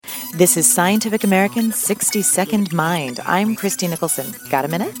This is Scientific American's 60-Second Mind. I'm Christie Nicholson. Got a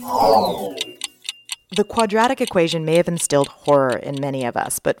minute? The quadratic equation may have instilled horror in many of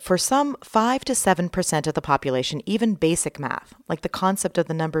us, but for some 5 to 7% of the population, even basic math, like the concept of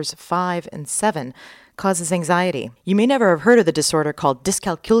the numbers 5 and 7, causes anxiety. You may never have heard of the disorder called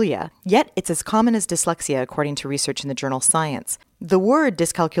dyscalculia, yet it's as common as dyslexia according to research in the journal Science. The word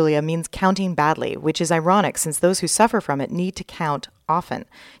dyscalculia means counting badly, which is ironic since those who suffer from it need to count often.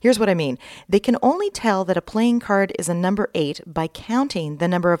 Here's what I mean. They can only tell that a playing card is a number 8 by counting the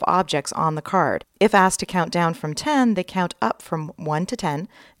number of objects on the card. If asked to count down from 10, they count up from 1 to 10,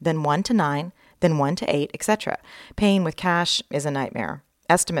 then 1 to 9, then 1 to 8, etc. Paying with cash is a nightmare.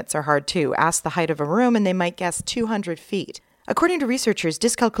 Estimates are hard too. Ask the height of a room and they might guess 200 feet. According to researchers,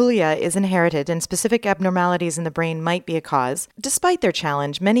 dyscalculia is inherited and specific abnormalities in the brain might be a cause. Despite their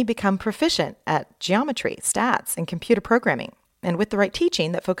challenge, many become proficient at geometry, stats, and computer programming. And with the right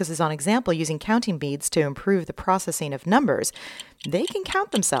teaching that focuses on example using counting beads to improve the processing of numbers, they can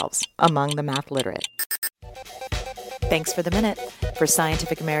count themselves among the math literate. Thanks for the minute. For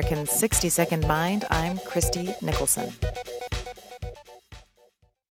Scientific American's 60-Second Mind, I'm Christie Nicholson.